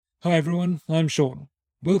Hi everyone, I'm Sean.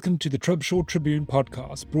 Welcome to the Trubshaw Tribune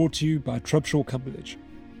podcast brought to you by Trubshaw Compilage.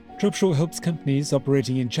 Trubshaw helps companies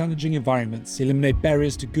operating in challenging environments eliminate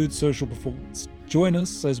barriers to good social performance. Join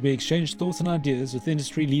us as we exchange thoughts and ideas with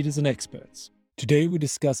industry leaders and experts. Today we're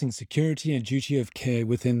discussing security and duty of care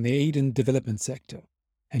within the aid and development sector.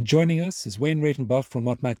 And joining us is Wayne Rautenbach from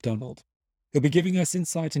Mott MacDonald. He'll be giving us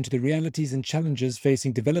insight into the realities and challenges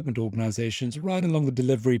facing development organizations right along the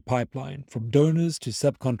delivery pipeline, from donors to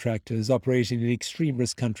subcontractors operating in extreme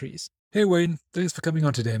risk countries. Hey Wayne, thanks for coming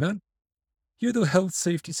on today, man. You're the Health,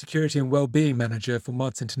 Safety, Security and Wellbeing Manager for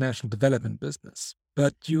Mott's international development business,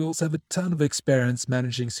 but you also have a ton of experience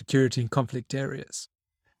managing security in conflict areas.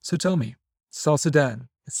 So tell me, South Sudan,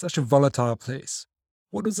 it's such a volatile place.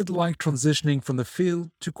 What was it like transitioning from the field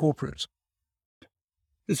to corporate?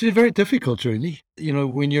 It's been very difficult, really.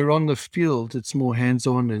 When you're on the field, it's more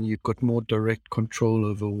hands-on and you've got more direct control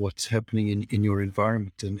over what's happening in your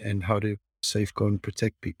environment and how to safeguard and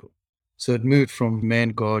protect people. So it moved from man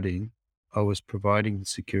guarding. I was providing the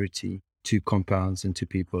security to compounds and to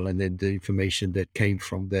people, and then the information that came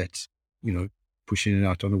from that, pushing it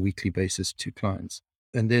out on a weekly basis to clients.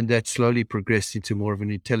 And then that slowly progressed into more of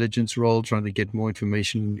an intelligence role, trying to get more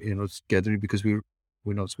information, gathering, because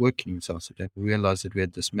when I was working in South Sudan, we realized that we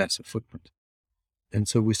had this massive footprint. And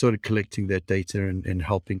so we started collecting that data and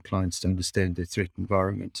helping clients to understand their threat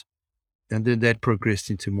environment. And then that progressed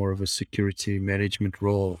into more of a security management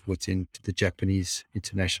role within the Japanese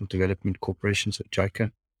International Development Corporation, so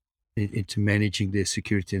JICA, into managing their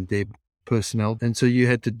security and their personnel. And so you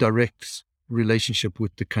had the direct relationship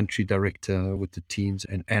with the country director, with the teams,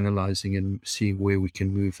 and analyzing and seeing where we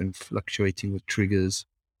can move and fluctuating with triggers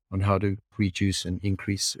on how to reduce and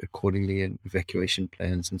increase accordingly, and evacuation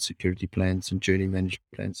plans and security plans and journey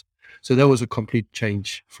management plans. So that was a complete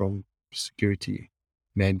change from security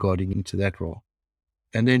man guarding into that role.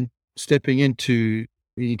 And then stepping into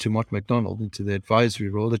Mott MacDonald, into the advisory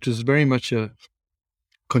role, it was very much a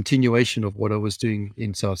continuation of what I was doing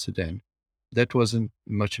in South Sudan. That wasn't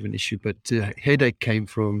much of an issue, but the headache came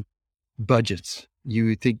from budgets.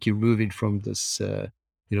 You think you're moving from this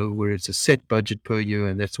where it's a set budget per year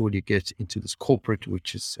and that's all you get, into this corporate,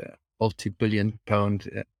 which is a multi-billion pound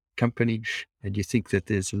company. And you think that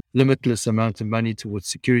there's a limitless amount of money towards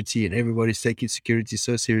security and everybody's taking security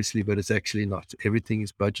so seriously, but it's actually not. Everything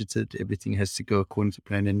is budgeted. Everything has to go according to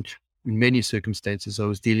plan. And in many circumstances, I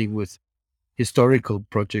was dealing with historical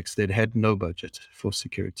projects that had no budget for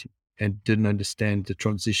security and didn't understand the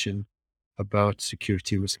transition about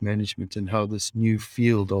security risk management and how this new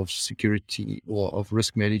field of security or of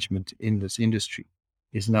risk management in this industry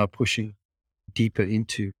is now pushing deeper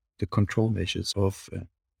into the control measures of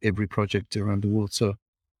every project around the world. So,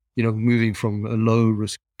 moving from a low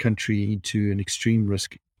risk country into an extreme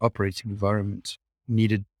risk operating environment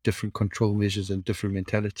needed different control measures and different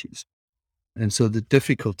mentalities. And so the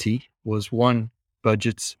difficulty was, one,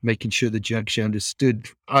 budgets, making sure that you actually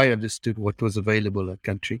I understood what was available in a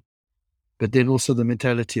country. But then also the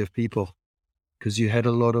mentality of people, because you had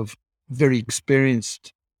a lot of very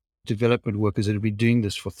experienced development workers that have been doing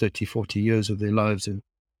this for 30, 40 years of their lives and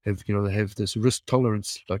they have this risk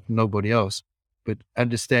tolerance like nobody else. But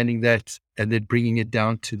understanding that and then bringing it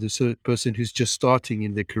down to the person who's just starting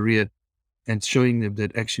in their career and showing them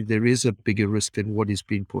that actually there is a bigger risk than what is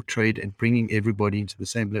being portrayed, and bringing everybody into the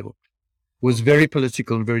same level was very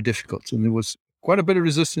political and very difficult. And there was quite a bit of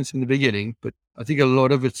resistance in the beginning, but I think a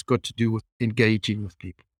lot of it's got to do with engaging with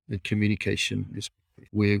people, and communication is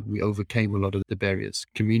where we overcame a lot of the barriers.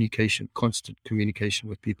 Communication, constant communication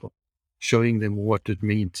with people, showing them what it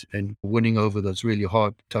meant and winning over those really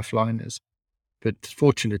hard, tough liners. But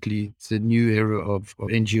fortunately, the new era of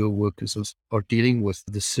NGO workers are dealing with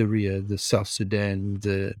the Syria, the South Sudan,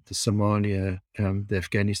 the Somalia, the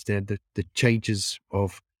Afghanistan, the changes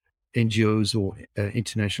of NGOs or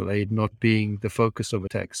international aid not being the focus of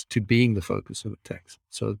attacks to being the focus of attacks.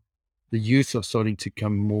 So the youth are starting to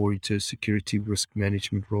come more into a security risk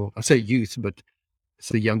management role. I say youth, but it's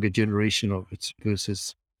the younger generation of it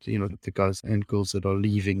versus, the guys and girls that are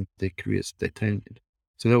leaving their careers that talented.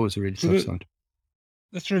 So that was a really tough side.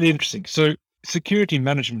 That's really interesting. So security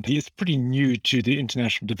management is pretty new to the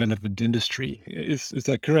international development industry. Is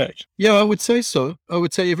that correct? Yeah, I would say so. I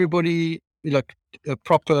would say everybody, like a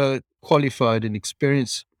proper qualified and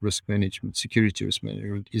experienced risk management, security risk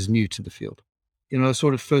management, is new to the field.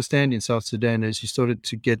 Sort of firsthand in South Sudan as you started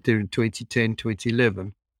to get there in 2010,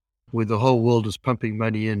 2011, where the whole world was pumping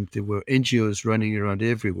money in. There were NGOs running around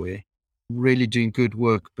everywhere, really doing good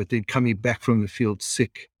work, but then coming back from the field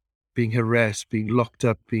sick, being harassed, being locked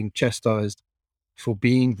up, being chastised for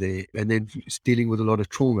being there, and then dealing with a lot of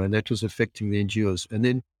trauma, and that was affecting the NGOs. And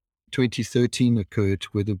then 2013 occurred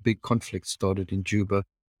where the big conflict started in Juba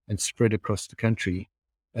and spread across the country.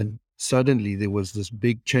 And suddenly there was this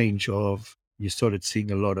big change of, you started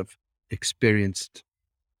seeing a lot of experienced,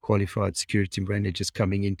 qualified security managers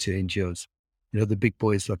coming into NGOs. The big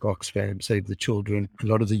boys like Oxfam, Save the Children, a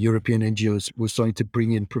lot of the European NGOs were starting to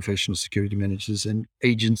bring in professional security managers, and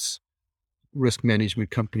agents, risk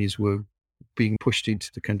management companies were being pushed into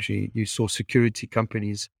the country. You saw security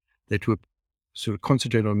companies that were sort of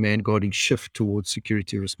concentrated on man guarding shift towards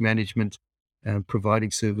security risk management and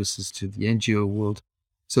providing services to the NGO world.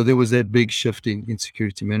 So there was that big shift in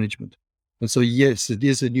security management. And so, yes, it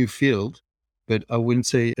is a new field, but I wouldn't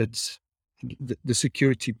say it's the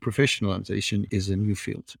security professionalization is a new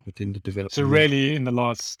field within the development. So really in the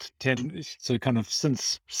last 10, so kind of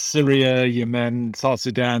since Syria, Yemen, South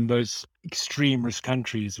Sudan, those extreme risk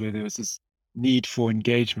countries where there was this need for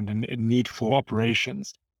engagement and a need for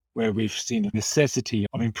operations, where we've seen a necessity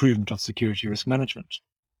of improvement of security risk management.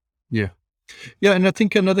 Yeah. Yeah. And I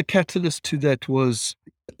think another catalyst to that was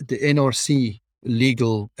the NRC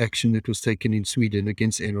legal action that was taken in Sweden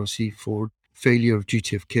against NRC for failure of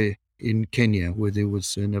duty of care in Kenya, where there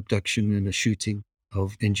was an abduction and a shooting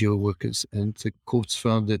of NGO workers. And the courts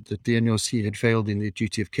found that the NRC had failed in their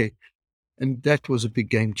duty of care. And that was a big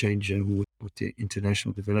game changer with the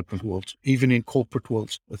international development world, even in corporate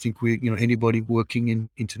worlds. I think anybody working in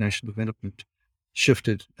international development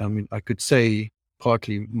shifted. I mean, I could say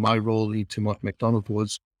partly my role into Mott MacDonald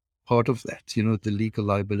was part of that, the legal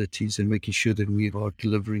liabilities and making sure that we are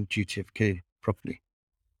delivering duty of care properly.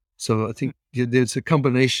 So I think there's a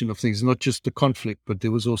combination of things, not just the conflict, but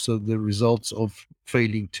there was also the results of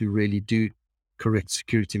failing to really do correct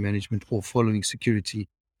security management or following security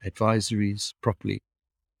advisories properly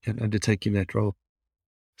and undertaking that role.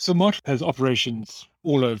 So Mott has operations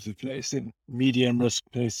all over the place in medium risk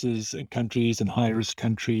places and countries and high risk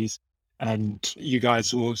countries. And you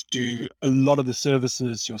guys will do a lot of the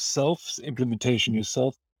services yourself, implementation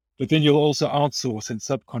yourself, but then you'll also outsource and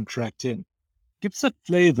subcontract in. Give us a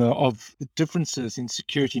flavor of the differences in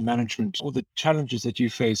security management or the challenges that you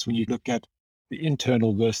face when you look at the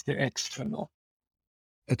internal versus the external.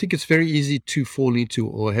 I think it's very easy to fall into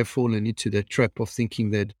or have fallen into that trap of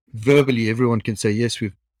thinking that verbally everyone can say, yes,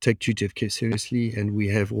 we take duty of care seriously and we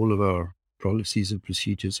have all of our policies and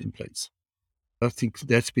procedures in place. I think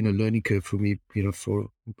that's been a learning curve for me, for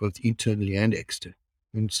both internally and externally.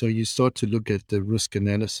 And so you start to look at the risk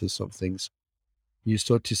analysis of things. You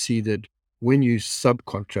start to see that when you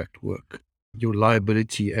subcontract work, your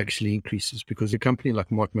liability actually increases because a company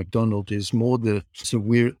like Mott MacDonald is more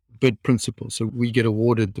we're bid principle. So we get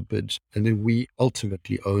awarded the bid and then we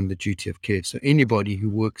ultimately own the duty of care. So anybody who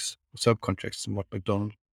works subcontracts to Mott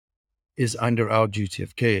MacDonald is under our duty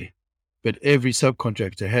of care. But every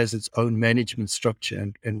subcontractor has its own management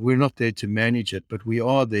structure and we're not there to manage it, but we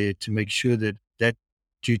are there to make sure that that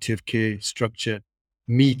duty of care structure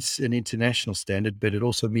meets an international standard, but it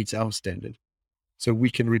also meets our standard. So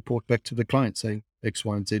we can report back to the client saying X,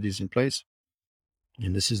 Y, and Z is in place.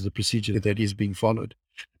 And this is the procedure that is being followed.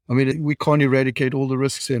 I mean, we can't eradicate all the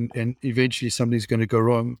risks and eventually something's going to go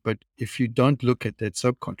wrong. But if you don't look at that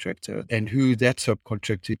subcontractor and who that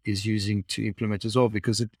subcontractor is using to implement as well,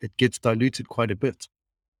 because it gets diluted quite a bit,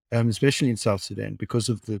 especially in South Sudan because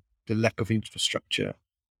of the lack of infrastructure.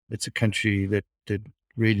 It's a country that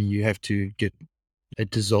really you have to get a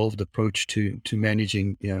dissolved approach to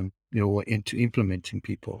managing, and to implementing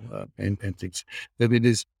people and things. I mean,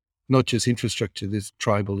 there's not just infrastructure, there's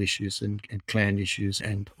tribal issues and clan issues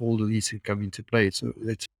and all of these can come into play. So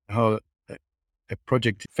that's how a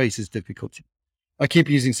project faces difficulty. I keep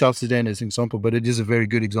using South Sudan as an example, but it is a very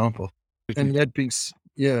good example. And that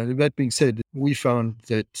being said, we found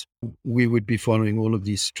that we would be following all of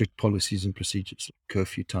these strict policies and procedures,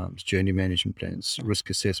 curfew times, journey management plans, risk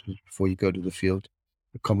assessment before you go to the field,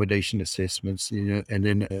 accommodation assessments, and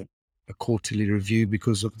then a quarterly review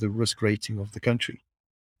because of the risk rating of the country.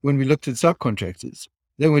 When we looked at subcontractors,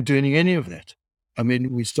 they weren't doing any of that. I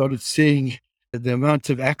mean, we started seeing the amount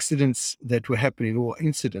of accidents that were happening, or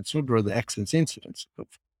incidents, not rather incidents of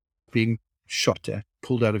being shot at,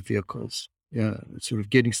 pulled out of vehicles, sort of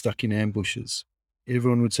getting stuck in ambushes.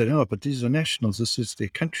 Everyone would say, oh, but these are nationals, this is their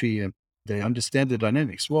country, and they understand the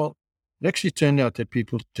dynamics. Well, it actually turned out that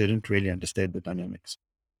people didn't really understand the dynamics.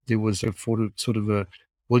 There was sort of a,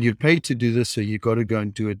 well, you're paid to do this, so you got to go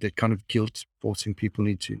and do it. That kind of guilt forcing people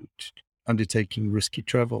into undertaking risky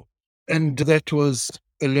travel. And that was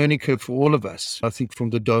a learning curve for all of us. I think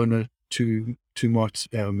from the donor to Mott,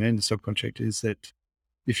 our man, the subcontractor, is that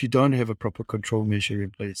if you don't have a proper control measure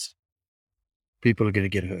in place, people are going to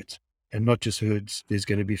get hurt. and not just herds, there's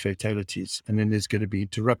going to be fatalities. And then there's going to be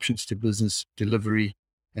interruptions to business delivery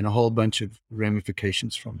and a whole bunch of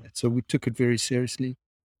ramifications from that. So we took it very seriously,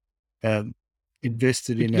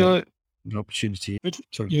 invested in an opportunity. But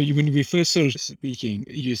Sorry. when we first started speaking,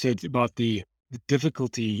 you said about the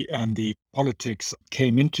difficulty and the politics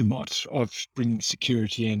came into Mott of bringing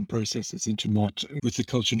security and processes into Mott with the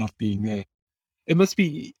culture not being there. It must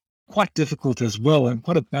be quite difficult as well, and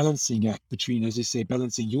quite a balancing act between, as you say,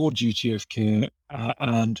 balancing your duty of care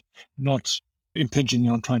and not impinging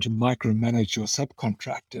on trying to micromanage your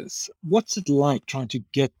subcontractors. What's it like trying to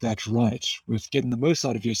get that right with getting the most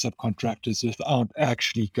out of your subcontractors without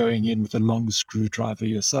actually going in with a long screwdriver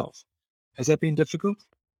yourself? Has that been difficult?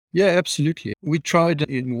 Yeah, absolutely. We tried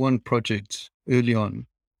in one project early on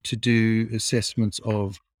to do assessments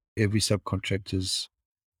of every subcontractor's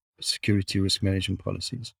security risk management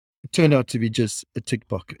policies. It turned out to be just a tick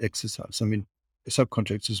box exercise. I mean, the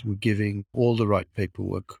subcontractors were giving all the right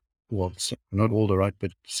paperwork. Well, not all the right,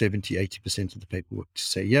 but 70, 80% of the paperwork to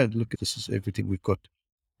say, yeah, look, this is everything. We've got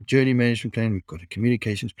a journey management plan, we've got a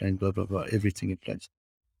communications plan, blah, blah, blah, everything in place.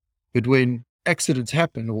 But when accidents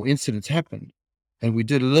happen or incidents happen, and we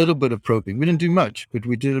did a little bit of probing, we didn't do much, but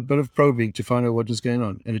we did a bit of probing to find out what was going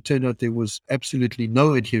on. And it turned out there was absolutely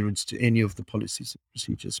no adherence to any of the policies and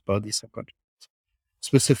procedures by these subcontractors,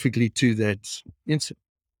 specifically to that incident.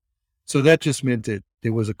 So that just meant that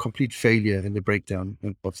there was a complete failure in the breakdown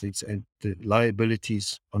of things, and the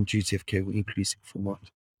liabilities on duty of care were increasing for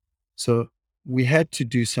Mott. So we had to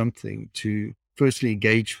do something to firstly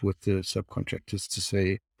engage with the subcontractors to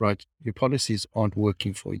say, right, your policies aren't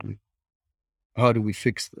working for you. How do we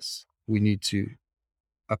fix this? We need to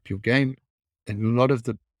up your game. And a lot of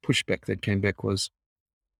the pushback that came back was,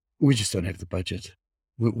 we just don't have the budget.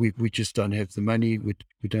 We just don't have the money. We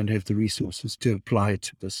don't have the resources to apply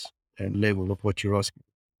to this level of what you're asking.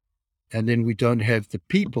 And then we don't have the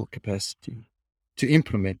people capacity to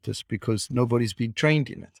implement this because nobody's been trained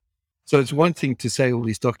in it. So it's one thing to say all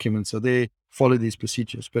these documents are there, follow these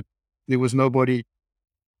procedures, but there was nobody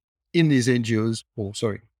in these NGOs,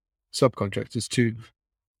 subcontractors, to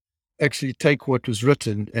actually take what was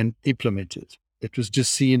written and implement it. It was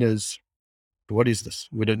just seen as, what is this?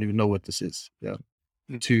 We don't even know what this is. Yeah.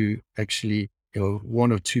 To actually,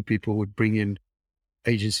 one or two people would bring in,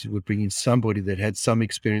 agencies would bring in somebody that had some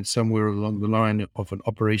experience somewhere along the line of an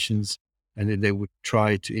operations, and then they would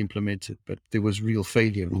try to implement it. But there was real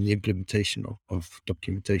failure in the implementation of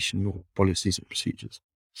documentation or policies and procedures.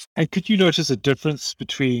 And could you notice a difference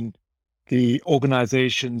between the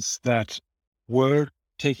organizations that were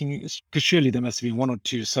taking, because surely there must have been one or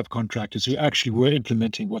two subcontractors who actually were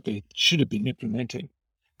implementing what they should have been implementing.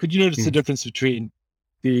 Could you notice the difference between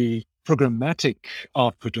the programmatic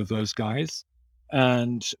output of those guys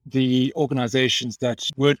and the organizations that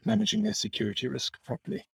weren't managing their security risk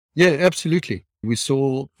properly? Yeah, absolutely. We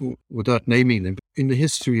saw, without naming them, in the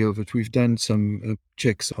history of it, we've done some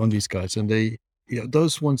checks on these guys, and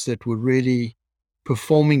those ones that were really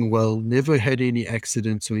performing well, never had any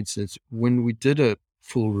accidents or incidents. When we did a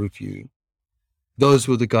full review, those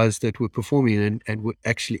were the guys that were performing and were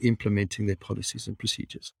actually implementing their policies and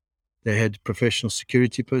procedures. They had professional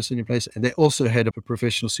security person in place, and they also had a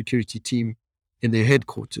professional security team in their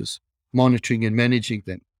headquarters monitoring and managing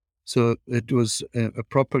them. So it was a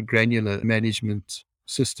proper granular management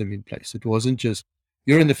system in place. It wasn't just,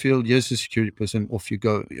 you're in the field, here's the security person, off you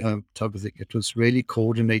go, type of thing. It was really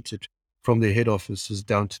coordinated from their head offices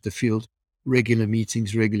down to the field, regular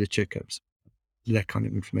meetings, regular checkups, that kind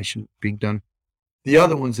of information being done. The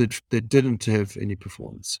other ones that didn't have any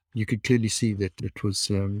performance, you could clearly see that it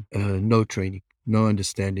was no training, no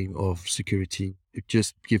understanding of security. It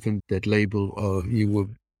just given that label, you were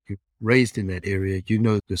raised in that area, you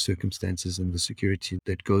know the circumstances and the security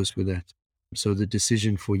that goes with that. So the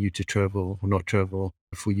decision for you to travel or not travel,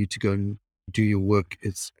 for you to go and do your work,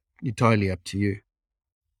 it's entirely up to you.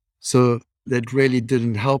 So that really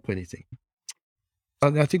didn't help anything.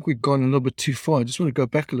 I think we've gone a little bit too far. I just want to go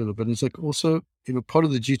back a little bit. It's like also, part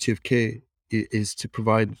of the duty of care is to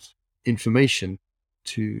provide information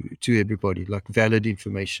to everybody, like valid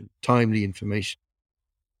information, timely information.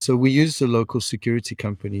 So we use a local security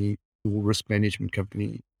company or risk management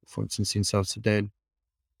company, for instance, in South Sudan,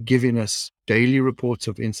 giving us daily reports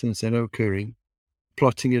of incidents that are occurring,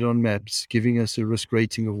 plotting it on maps, giving us a risk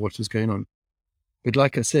rating of what was going on. But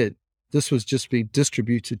like I said, this was just being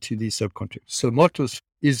distributed to these subcontractors. So Mott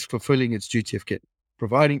is fulfilling its duty of care,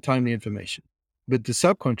 providing timely information. But the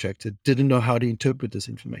subcontractor didn't know how to interpret this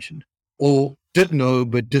information, or did know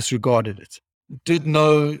but disregarded it. Did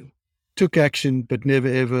know, took action, but never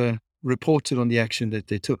ever reported on the action that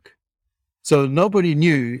they took. So nobody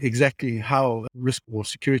knew exactly how risk or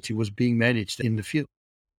security was being managed in the field.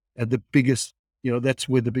 And the biggest, that's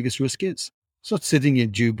where the biggest risk is. It's not sitting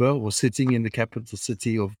in Juba or sitting in the capital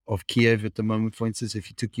city of Kiev at the moment, for instance, if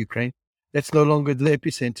you took Ukraine. That's no longer the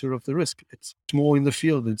epicenter of the risk. It's more in the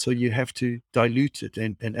field. And so you have to dilute it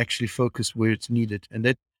and actually focus where it's needed. And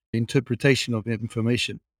that interpretation of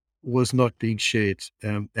information was not being shared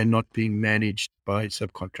and not being managed by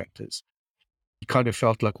subcontractors. It kind of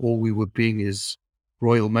felt like all we were being is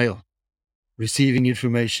Royal Mail, receiving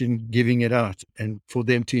information, giving it out, and for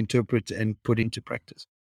them to interpret and put into practice.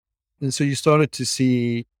 And so you started to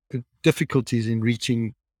see difficulties in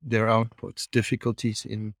reaching their outputs, difficulties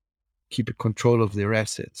in keeping control of their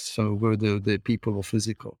assets, so whether the people or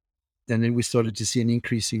physical. And then we started to see an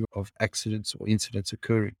increasing of accidents or incidents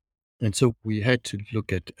occurring. And so we had to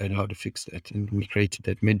look at how to fix that. And we created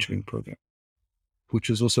that mentoring program, which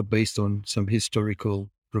was also based on some historical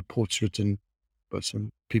reports written by some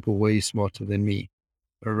people way smarter than me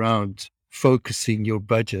around focusing your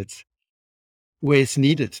budget where it's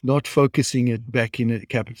needed, not focusing it back in a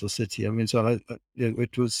capital city. I mean, so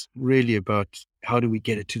it was really about how do we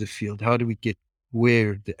get it to the field? How do we get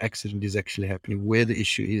where the accident is actually happening, where the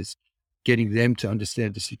issue is, getting them to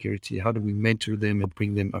understand the security? How do we mentor them and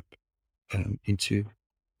bring them up into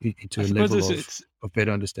a level of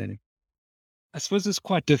better understanding? I suppose it's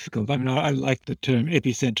quite difficult. I mean, I like the term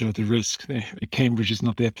epicenter of the risk. Cambridge is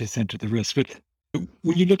not the epicenter of the risk, but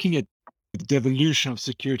when you're looking at the devolution of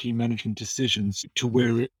security management decisions to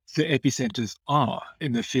where the epicenters are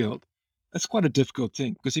in the field, that's quite a difficult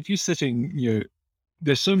thing. Because if you're sitting,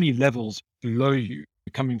 there's so many levels below you,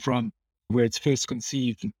 coming from where it's first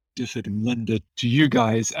conceived and differed in London to you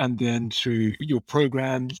guys, and then through your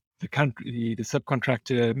program, the country, the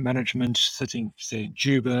subcontractor management sitting, say, in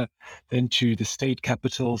Juba, then to the state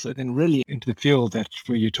capitals, and then really into the field that's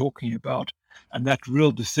where you're talking about. And that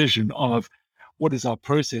real decision of what is our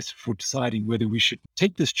process for deciding whether we should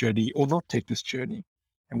take this journey or not take this journey?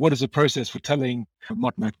 And what is the process for telling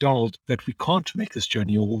Mott MacDonald that we can't make this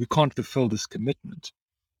journey or we can't fulfill this commitment?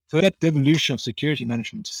 So that devolution of security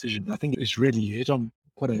management decision, I think, is really hit on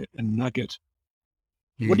quite a nugget.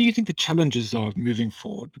 What do you think the challenges are moving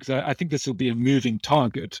forward? Because I think this will be a moving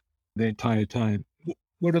target the entire time.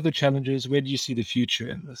 What are the challenges? Where do you see the future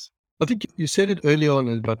in this? I think you said it early on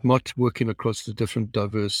about Mott working across the different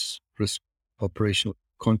diverse risk operational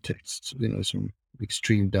contexts, from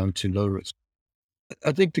extreme down to low risk.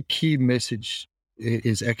 I think the key message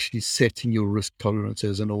is actually setting your risk tolerance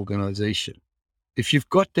as an organization. If you've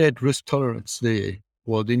got that risk tolerance there,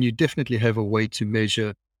 well, then you definitely have a way to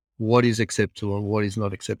measure what is acceptable and what is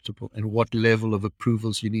not acceptable and what level of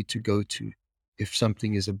approvals you need to go to if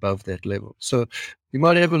something is above that level. So you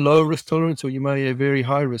might have a low risk tolerance or you might have a very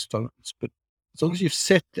high risk tolerance, but as long as you've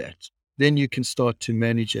set that, then you can start to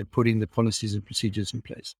manage and put in the policies and procedures in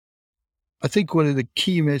place. I think one of the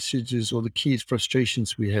key messages or the key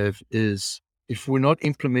frustrations we have is if we're not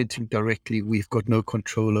implementing directly, we've got no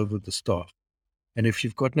control over the staff. And if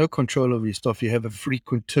you've got no control over your staff, you have a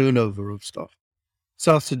frequent turnover of staff.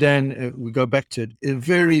 South Sudan, we go back to it, a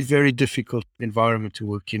very, very difficult environment to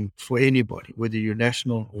work in for anybody, whether you're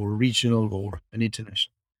national or regional or an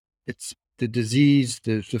international. It's the disease,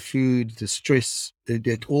 the food, the stress,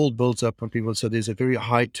 it all builds up on people. So there's a very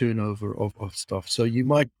high turnover of staff. So you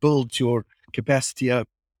might build your capacity up,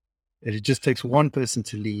 and it just takes one person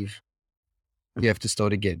to leave. You have to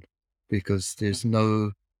start again because there's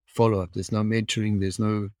no follow-up, there's no mentoring, there's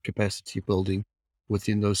no capacity building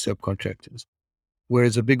within those subcontractors.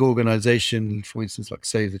 Whereas a big organization, for instance, like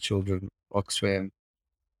Save the Children, Oxfam,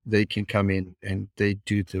 they can come in and they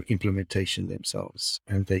do the implementation themselves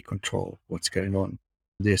and they control what's going on.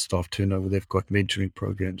 Their staff turnover, they've got mentoring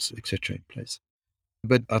programs, etc. in place.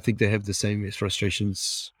 But I think they have the same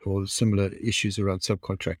frustrations or similar issues around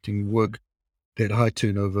subcontracting work, that high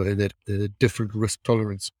turnover and that different risk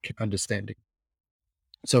tolerance understanding.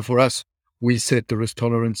 So for us, we set the risk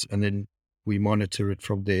tolerance and then we monitor it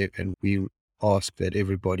from there and we ask that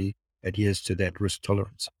everybody adheres to that risk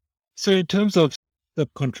tolerance. So in terms of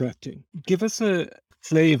subcontracting, give us a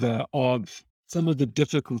flavor of some of the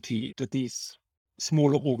difficulty that these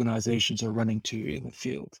smaller organizations are running to in the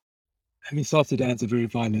field. I mean, South Sudan's a very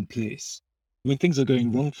violent place. When things are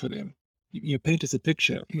going wrong for them, you paint us a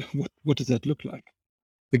picture. What does that look like?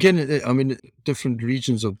 Again, I mean, different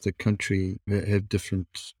regions of the country have different,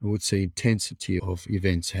 I would say, intensity of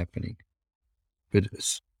events happening. But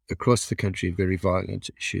it's across the country, very violent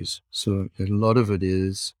issues. So a lot of it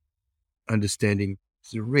is understanding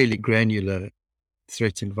the really granular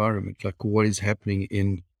threat environment, like what is happening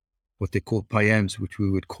in what they call PIAMs, which we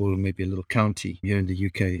would call maybe a little county here in the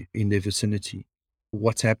UK in their vicinity.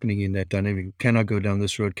 What's happening in that dynamic? Can I go down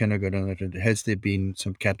this road? Can I go down that road? Has there been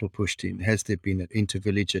some cattle pushed in? Has there been an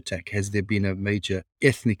inter-village attack? Has there been a major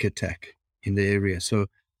ethnic attack in the area? So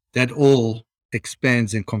that all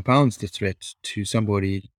expands and compounds the threat to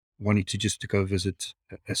somebody wanting to just to go visit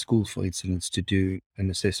a school, for instance, to do an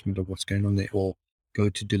assessment of what's going on there, or go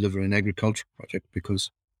to deliver an agricultural project, because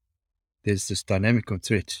there's this dynamic of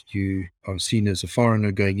threat. You are seen as a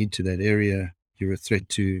foreigner going into that area. You're a threat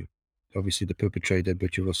to obviously the perpetrator,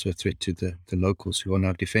 but you're also a threat to the locals who are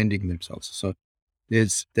now defending themselves. So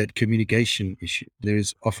there's that communication issue. There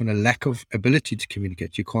is often a lack of ability to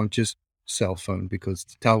communicate. You can't just cell phone because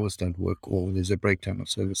the towers don't work, or there's a breakdown of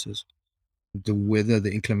services. The weather,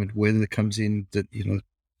 the inclement weather that comes in, that,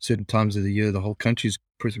 certain times of the year, the whole country is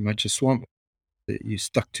pretty much a swamp. You're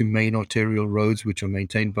stuck to main arterial roads, which are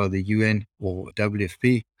maintained by the UN or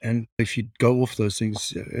WFP. And if you go off those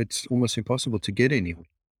things, it's almost impossible to get anywhere.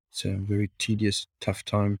 It's a very tedious, tough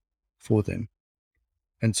time for them.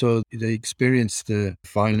 And so they experience the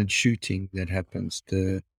violent shooting that happens,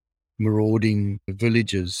 the marauding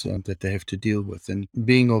villages that they have to deal with. And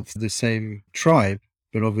being of the same tribe,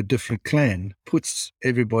 but of a different clan, puts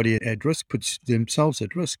everybody at risk, puts themselves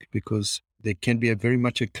at risk, because there can be very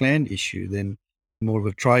much a clan issue than more of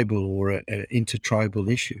a tribal or an intertribal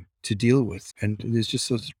issue to deal with. And there's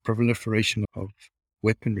just a proliferation of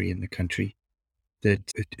weaponry in the country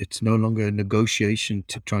that it's no longer a negotiation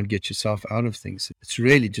to try and get yourself out of things. It's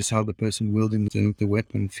really just how the person wielding the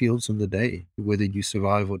weapon feels on the day, whether you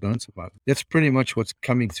survive or don't survive. That's pretty much what's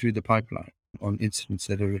coming through the pipeline on incidents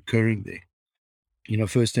that are occurring there.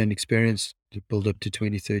 First-hand experience, the build-up to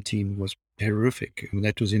 2013 was horrific. I mean,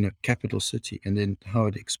 that was in a capital city, and then how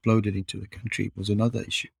it exploded into the country was another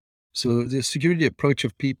issue. So the security approach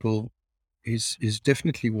of people is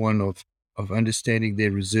definitely one of understanding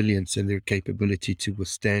their resilience and their capability to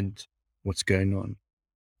withstand what's going on.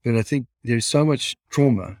 But I think there's so much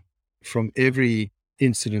trauma from every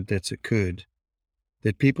incident that's occurred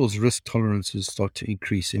that people's risk tolerances start to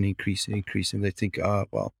increase and increase and increase. And they think,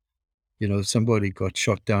 somebody got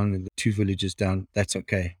shot down and 2 villages down, that's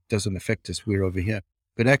okay. It doesn't affect us. We're over here.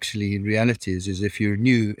 But actually, in reality, is if you're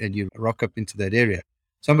new and you rock up into that area,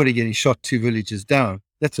 somebody getting shot 2 villages down,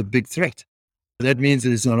 that's a big threat. That means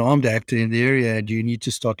there's an armed actor in the area, and you need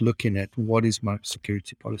to start looking at, what is my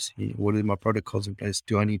security policy? What are my protocols in place?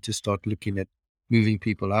 Do I need to start looking at moving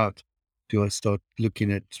people out? Do I start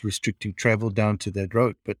looking at restricting travel down to that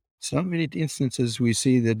road? But so many instances we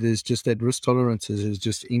see that there's just that risk tolerances has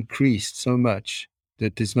just increased so much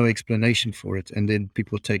that there's no explanation for it. And then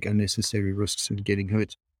people take unnecessary risks in getting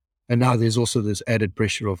hurt. And now there's also this added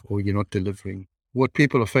pressure of, you're not delivering. What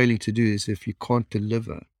people are failing to do is, if you can't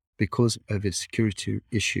deliver because of a security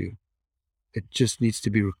issue, it just needs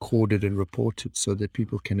to be recorded and reported so that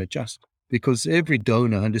people can adjust. Because every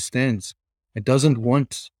donor understands it doesn't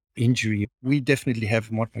want injury. We definitely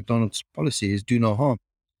have Mott MacDonald's policy is do no harm.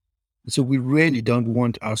 So we really don't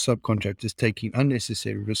want our subcontractors taking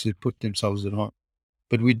unnecessary risks to put themselves at harm.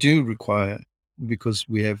 But we do require, because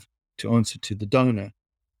we have to answer to the donor,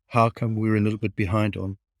 how come we're a little bit behind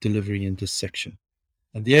on delivery in this section?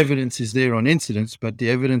 And the evidence is there on incidents, but the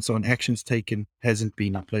evidence on actions taken hasn't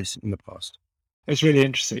been in place in the past. It's really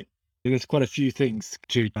interesting. There's quite a few things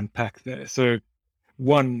to unpack there. So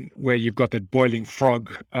one, where you've got that boiling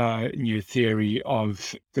frog in your theory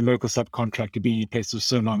of the local subcontractor being in place for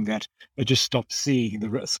so long that they just stop seeing the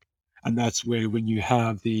risk. And that's where, when you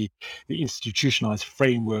have the institutionalized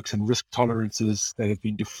frameworks and risk tolerances that have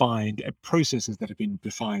been defined and processes that have been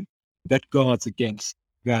defined, that guards against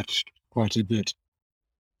that quite a bit.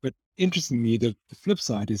 But interestingly, the flip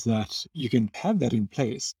side is that you can have that in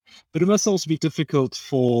place, but it must also be difficult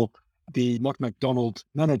for the Mott MacDonald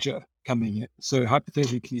manager coming in. So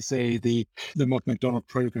hypothetically, say the Mott MacDonald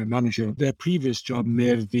program manager, their previous job may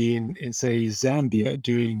have been in, say, Zambia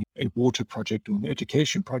doing a water project or an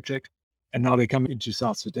education project, and now they come into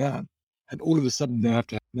South Sudan. And all of a sudden, they have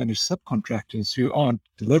to manage subcontractors who aren't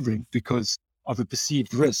delivering because of a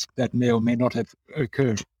perceived risk that may or may not have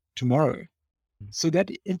occurred tomorrow. So that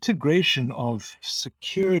integration of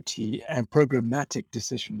security and programmatic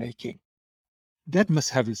decision-making, that must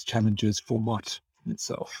have its challenges for Mott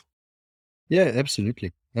itself. Yeah,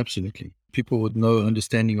 absolutely. Absolutely. People with no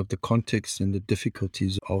understanding of the context and the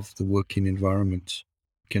difficulties of the working environment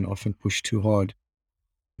can often push too hard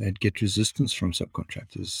and get resistance from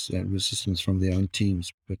subcontractors and resistance from their own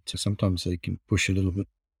teams. But sometimes they can push a little bit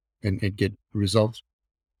and get results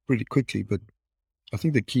pretty quickly. But I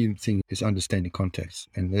think the key thing is understanding context.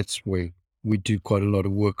 And that's where we do quite a lot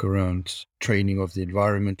of work around training of the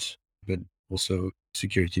environment, but also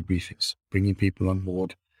security briefings, bringing people on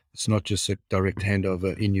board. It's not just a direct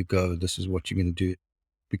handover, in you go, this is what you're going to do.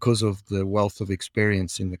 Because of the wealth of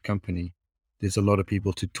experience in the company, there's a lot of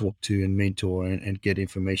people to talk to and mentor and get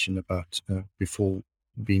information about before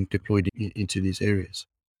being deployed into these areas.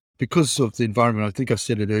 Because of the environment, I think I've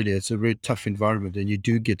said it earlier, it's a very tough environment and you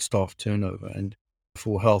do get staff turnover. And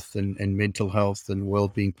for health and mental health and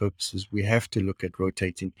well-being purposes, we have to look at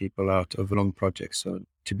rotating people out over long projects. So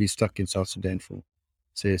to be stuck in South Sudan for,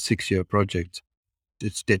 say, a 6-year project,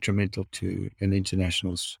 it's detrimental to an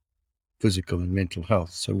international's physical and mental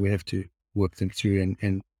health. So we have to work them through.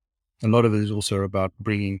 And a lot of it is also about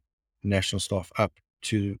bringing national staff up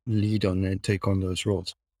to lead on and take on those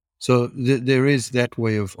roles. So there is that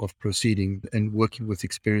way of proceeding and working with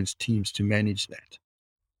experienced teams to manage that.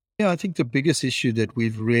 Yeah, I think the biggest issue that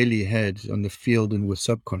we've really had on the field and with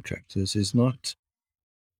subcontractors is not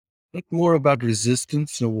more about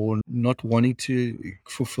resistance or not wanting to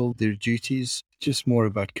fulfill their duties, just more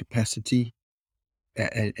about capacity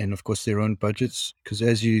and of course their own budgets. Because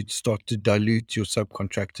as you start to dilute your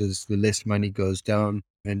subcontractors, the less money goes down.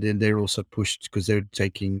 And then they're also pushed because they're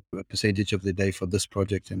taking a percentage of the day for this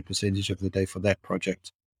project and a percentage of the day for that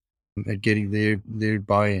project and getting their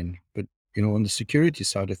buy-in. But, on the security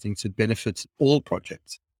side of things, it benefits all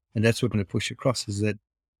projects. And that's what I'm going to push across is that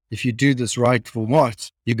if you do this right for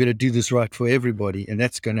Mott, you're going to do this right for everybody. And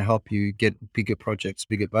that's going to help you get bigger projects,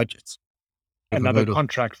 bigger budgets. Another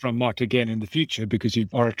contract from Mott again in the future because you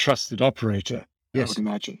are a trusted operator, yes. I would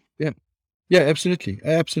imagine. Yeah. Yeah, absolutely.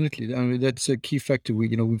 Absolutely. I mean, that's a key factor.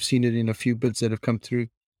 We've seen it in a few bids that have come through,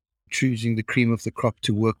 choosing the cream of the crop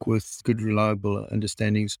to work with, good, reliable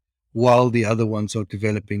understandings, while the other ones are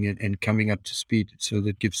developing and coming up to speed. So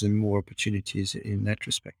that gives them more opportunities in that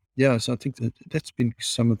respect. Yeah, so I think that's been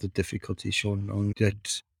some of the difficulty, Sean, on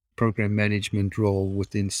that program management role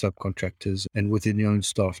within subcontractors and within your own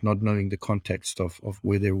staff, not knowing the context of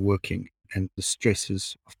where they're working and the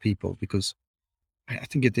stresses of people. Because I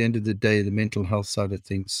think at the end of the day, the mental health side of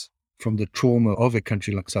things, from the trauma of a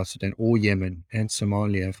country like South Sudan or Yemen and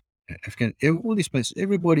Somalia, Afghanistan, all these places,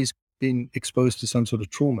 everybody's been exposed to some sort of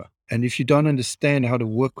trauma. And if you don't understand how to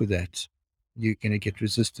work with that, you're going to get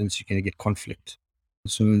resistance, you're going to get conflict.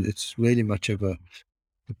 So it's really much of a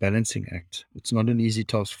balancing act. It's not an easy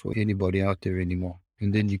task for anybody out there anymore.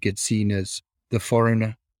 And then you get seen as the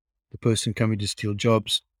foreigner, the person coming to steal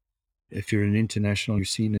jobs. If you're an international, you're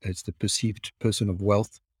seen as the perceived person of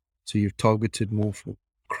wealth. So you're targeted more for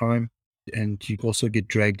crime. And you also get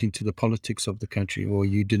dragged into the politics of the country, or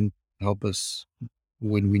you didn't help us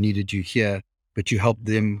when we needed you here, but you helped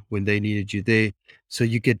them when they needed you there. So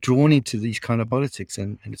you get drawn into these kind of politics,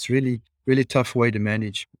 and it's really, really tough way to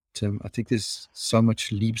manage. I think there's so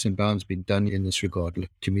much leaps and bounds been done in this regard, like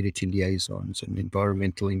community liaisons and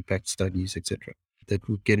environmental impact studies, etc., that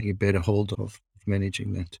we're getting a better hold of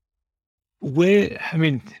managing that.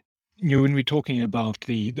 When we're talking about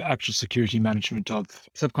the actual security management of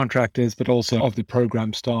subcontractors, but also of the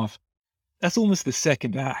program staff, that's almost the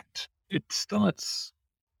second act. It starts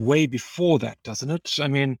way before that, doesn't it? I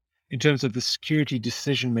mean, in terms of the security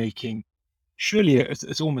decision-making, surely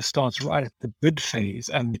it almost starts right at the bid phase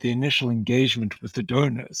and the initial engagement with the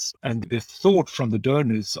donors and the thought from the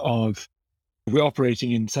donors of, we're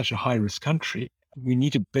operating in such a high-risk country, we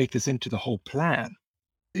need to bake this into the whole plan.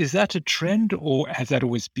 Is that a trend, or has that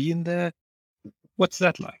always been there? What's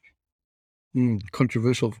that like?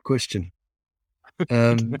 Controversial question.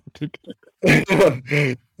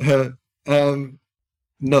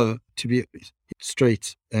 No, to be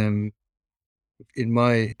straight, in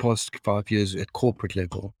my past 5 years at corporate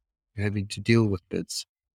level, having to deal with bids,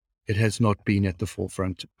 it has not been at the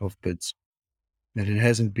forefront of bids. And it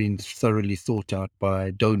hasn't been thoroughly thought out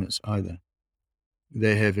by donors either.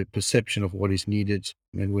 They have a perception of what is needed.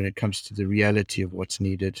 And when it comes to the reality of what's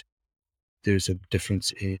needed, there's a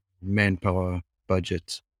difference in manpower,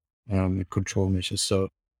 budget, control measures. So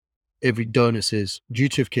every donor says,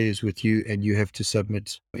 duty of care is with you, and you have to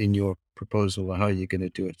submit in your proposal how you're going to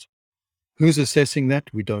do it. Who's assessing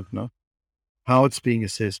that? We don't know. How it's being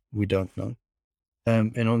assessed, we don't know.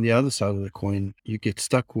 And on the other side of the coin, you get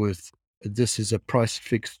stuck with, this is a price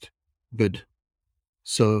fixed bid.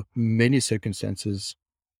 So many circumstances,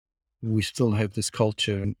 we still have this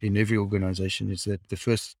culture in every organization is that the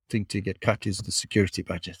first thing to get cut is the security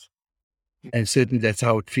budget. And certainly that's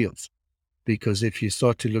how it feels. Because if you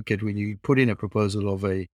start to look at when you put in a proposal of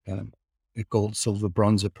a gold, silver,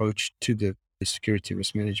 bronze approach to the security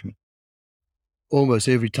risk management, almost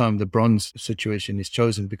every time the bronze situation is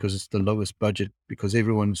chosen because it's the lowest budget, because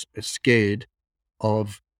everyone's scared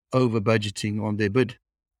of over budgeting on their bid.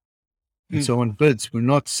 And Mm. so on bids, we're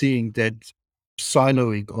not seeing that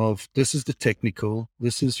siloing of this is the technical,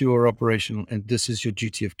 this is your operational, and this is your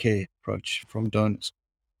duty of care approach from donors.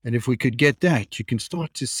 And if we could get that, you can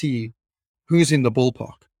start to see who's in the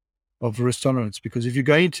ballpark of risk tolerance. Because if you're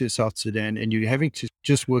going to South Sudan and you're having to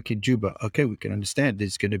just work in Juba, okay, we can understand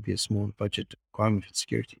there's going to be a small budget requirement for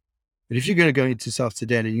security. But if you're going to go into South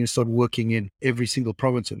Sudan and you're going to start working in every single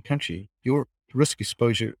province of the country, your risk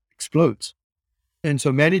exposure explodes. And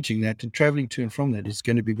so managing that and traveling to and from that is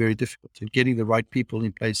going to be very difficult. And getting the right people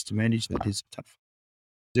in place to manage that is tough.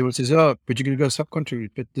 Everyone says, oh, but you're going to go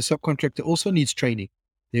subcontractor. But the subcontractor also needs training.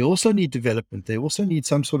 They also need development. They also need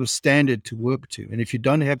some sort of standard to work to. And if you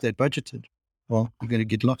don't have that budgeted, well, you're going to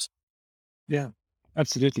get lost. Yeah,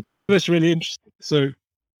 absolutely. That's really interesting. So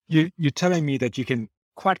you're telling me that you can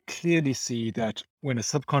quite clearly see that when a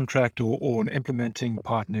subcontractor or an implementing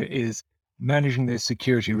partner is managing their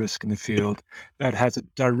security risk in the field, that has a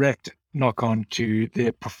direct knock on to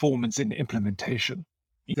their performance in implementation.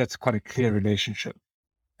 That's quite a clear relationship.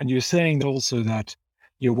 And you're saying also that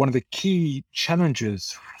one of the key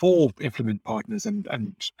challenges for implement partners and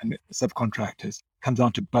subcontractors comes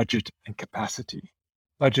down to budget and capacity.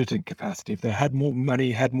 Budget and capacity. If they had more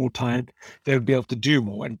money, had more time, they would be able to do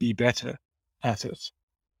more and be better at it.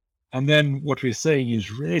 And then what we're saying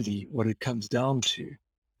is really what it comes down to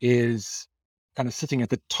is kind of sitting at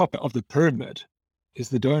the top of the pyramid is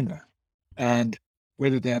the donor, and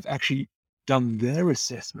whether they have actually done their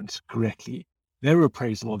assessment correctly, their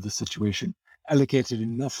appraisal of the situation, allocated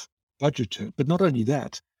enough budget to it. But not only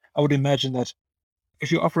that, I would imagine that if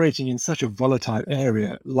you're operating in such a volatile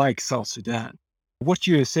area like South Sudan, what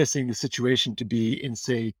you're assessing the situation to be in,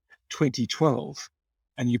 say, 2012,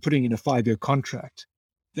 and you're putting in a 5-year contract,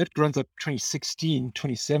 that runs up 2016,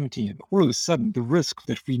 2017. And all of a sudden, the risk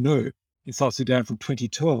that we know in South Sudan from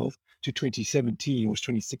 2012 to 2017 or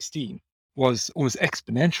 2016 was almost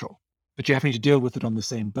exponential, but you're having to deal with it on the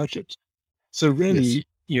same budget. So really,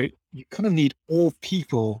 Yes. you kind of need all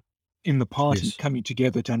people in the party Yes. coming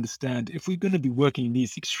together to understand if we're going to be working in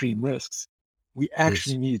these extreme risks, we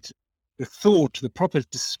actually need the thought, the proper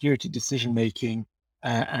security decision-making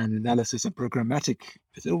and analysis and programmatic.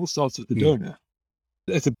 It all starts with the donor.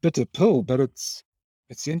 It's a bitter pill, but it's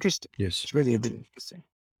interesting. Yes. It's really interesting.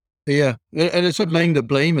 Yeah. And it's not laying the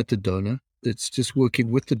blame at the donor. It's just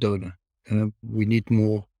working with the donor. We need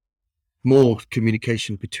more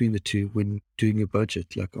communication between the two when doing a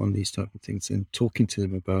budget, like on these type of things, and talking to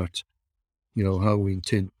them about, how we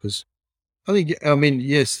intend. Because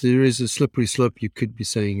yes, there is a slippery slope. You could be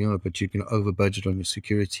saying, oh, but you can over budget on your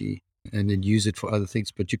security and then use it for other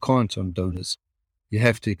things, but you can't on donors. You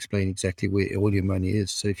have to explain exactly where all your money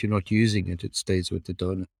is. So if you're not using it, it stays with the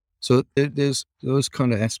donor. So there's those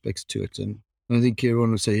kind of aspects to it. And I think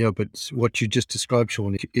everyone will say, yeah, but what you just described,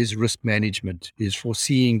 Sean, is risk management, is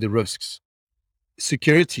foreseeing the risks.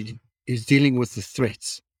 Security is dealing with the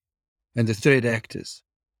threats and the threat actors.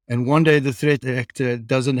 And one day the threat actor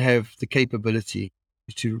doesn't have the capability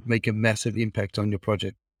to make a massive impact on your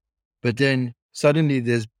project. But then suddenly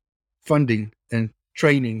there's funding and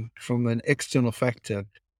training from an external factor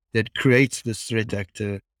that creates this threat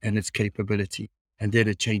actor and its capability. And then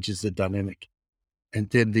it changes the dynamic. And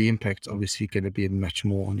then the impact obviously going to be much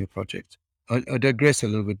more on your project. I digress a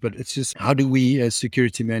little bit, but it's just, how do we as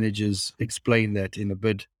security managers explain that in a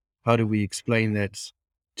bid? How do we explain that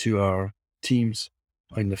to our teams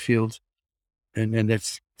in the field? And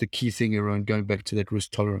that's the key thing around going back to that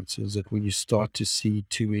risk tolerance, is that when you start to see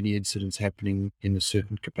too many incidents happening in a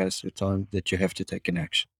certain capacity of time, that you have to take an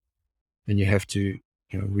action and you have to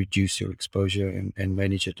reduce your exposure and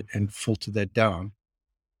manage it and filter that down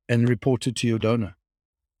and report it to your donor.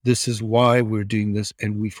 This is why we're doing this,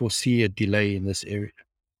 and we foresee a delay in this area,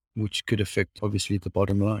 which could affect obviously the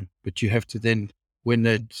bottom line. But you have to then, when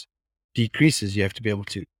that decreases, you have to be able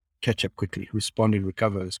to catch up quickly, respond and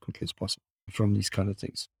recover as quickly as possible from these kind of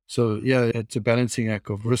things. So yeah, it's a balancing act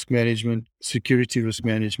of risk management, security risk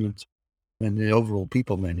management, and the overall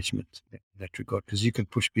people management in that regard. Because you can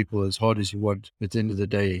push people as hard as you want, but at the end of the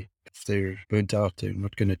day, if they're burnt out, they're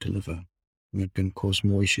not going to deliver, and it can cause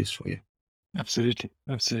more issues for you. Absolutely.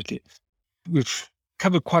 Absolutely. We've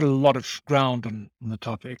covered quite a lot of ground on the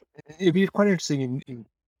topic. It'd be quite interesting in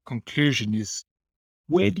conclusion is,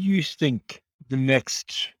 where do you think the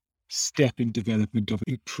next step in development of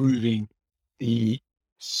improving the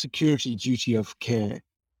security duty of care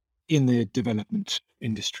in the development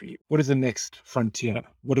industry? What is the next frontier?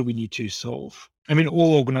 What do we need to solve? I mean,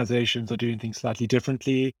 all organizations are doing things slightly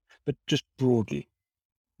differently, but just broadly.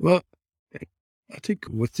 Well, I think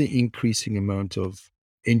with the increasing amount of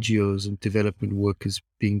NGOs and development workers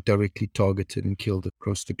being directly targeted and killed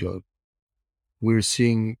across the globe, we're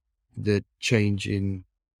seeing the change in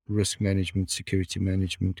risk management, security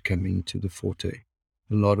management coming to the forte.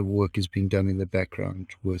 A lot of work is being done in the background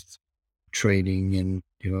with training and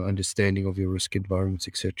understanding of your risk environments,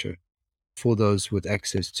 etc. For those with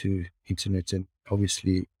access to internet and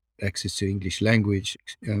obviously access to English language.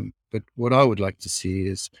 But what I would like to see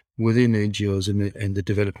is within NGOs and the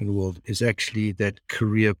development world is actually that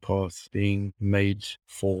career path being made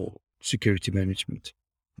for security management.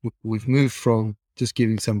 We've moved from just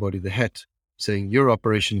giving somebody the hat, saying your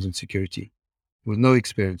operations and security with no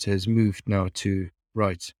experience has moved now to,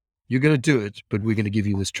 right, you're going to do it, but we're going to give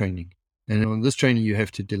you this training. And on this training, you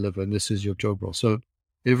have to deliver, and this is your job role. So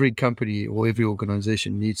every company or every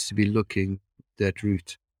organization needs to be looking that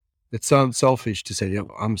route. It sounds selfish to say,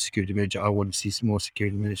 I'm a security manager, I want to see some more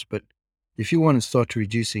security managers. But if you want to start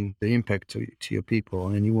reducing the impact to your people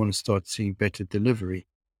and you want to start seeing better delivery,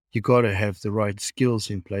 you got to have the right skills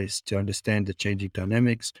in place to understand the changing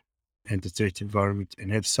dynamics and the threat environment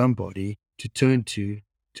and have somebody to turn to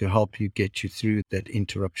help you get you through that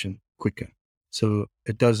interruption quicker. So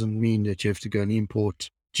it doesn't mean that you have to go and import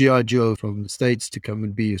G.I. Joe from the States to come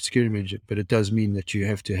and be a security manager, but it does mean that you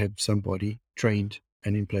have to have somebody trained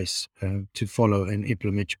and in place to follow and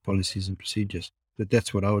implement your policies and procedures. But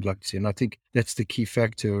that's what I would like to see. And I think that's the key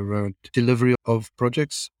factor around delivery of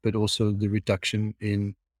projects, but also the reduction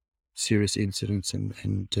in serious incidents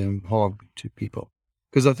and harm to people.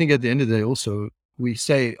 Because I think at the end of the day also, we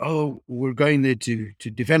say, we're going there to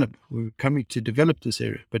develop. We're coming to develop this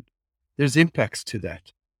area. But there's impacts to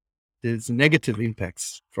that. There's negative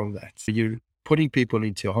impacts from that. So you're putting people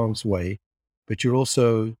into harm's way, but you're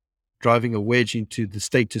also driving a wedge into the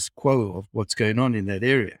status quo of what's going on in that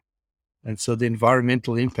area. And so the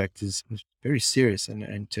environmental impact is very serious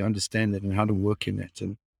and to understand that and how to work in that.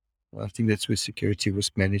 And I think that's where security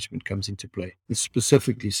risk management comes into play. And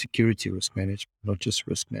specifically security risk management, not just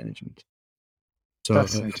risk management. So I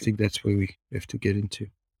think that's where we have to get into.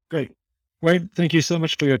 Great. Wayne, thank you so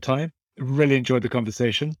much for your time. Really enjoyed the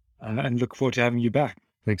conversation and look forward to having you back.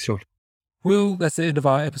 Thanks, Sean. Well, that's the end of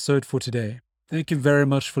our episode for today. Thank you very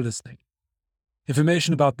much for listening.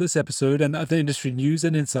 Information about this episode and other industry news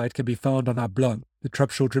and insight can be found on our blog, the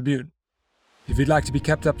Trubshaw Tribune. If you'd like to be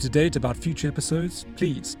kept up to date about future episodes,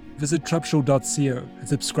 please visit trubshaw.co and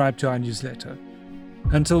subscribe to our newsletter.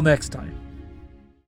 Until next time.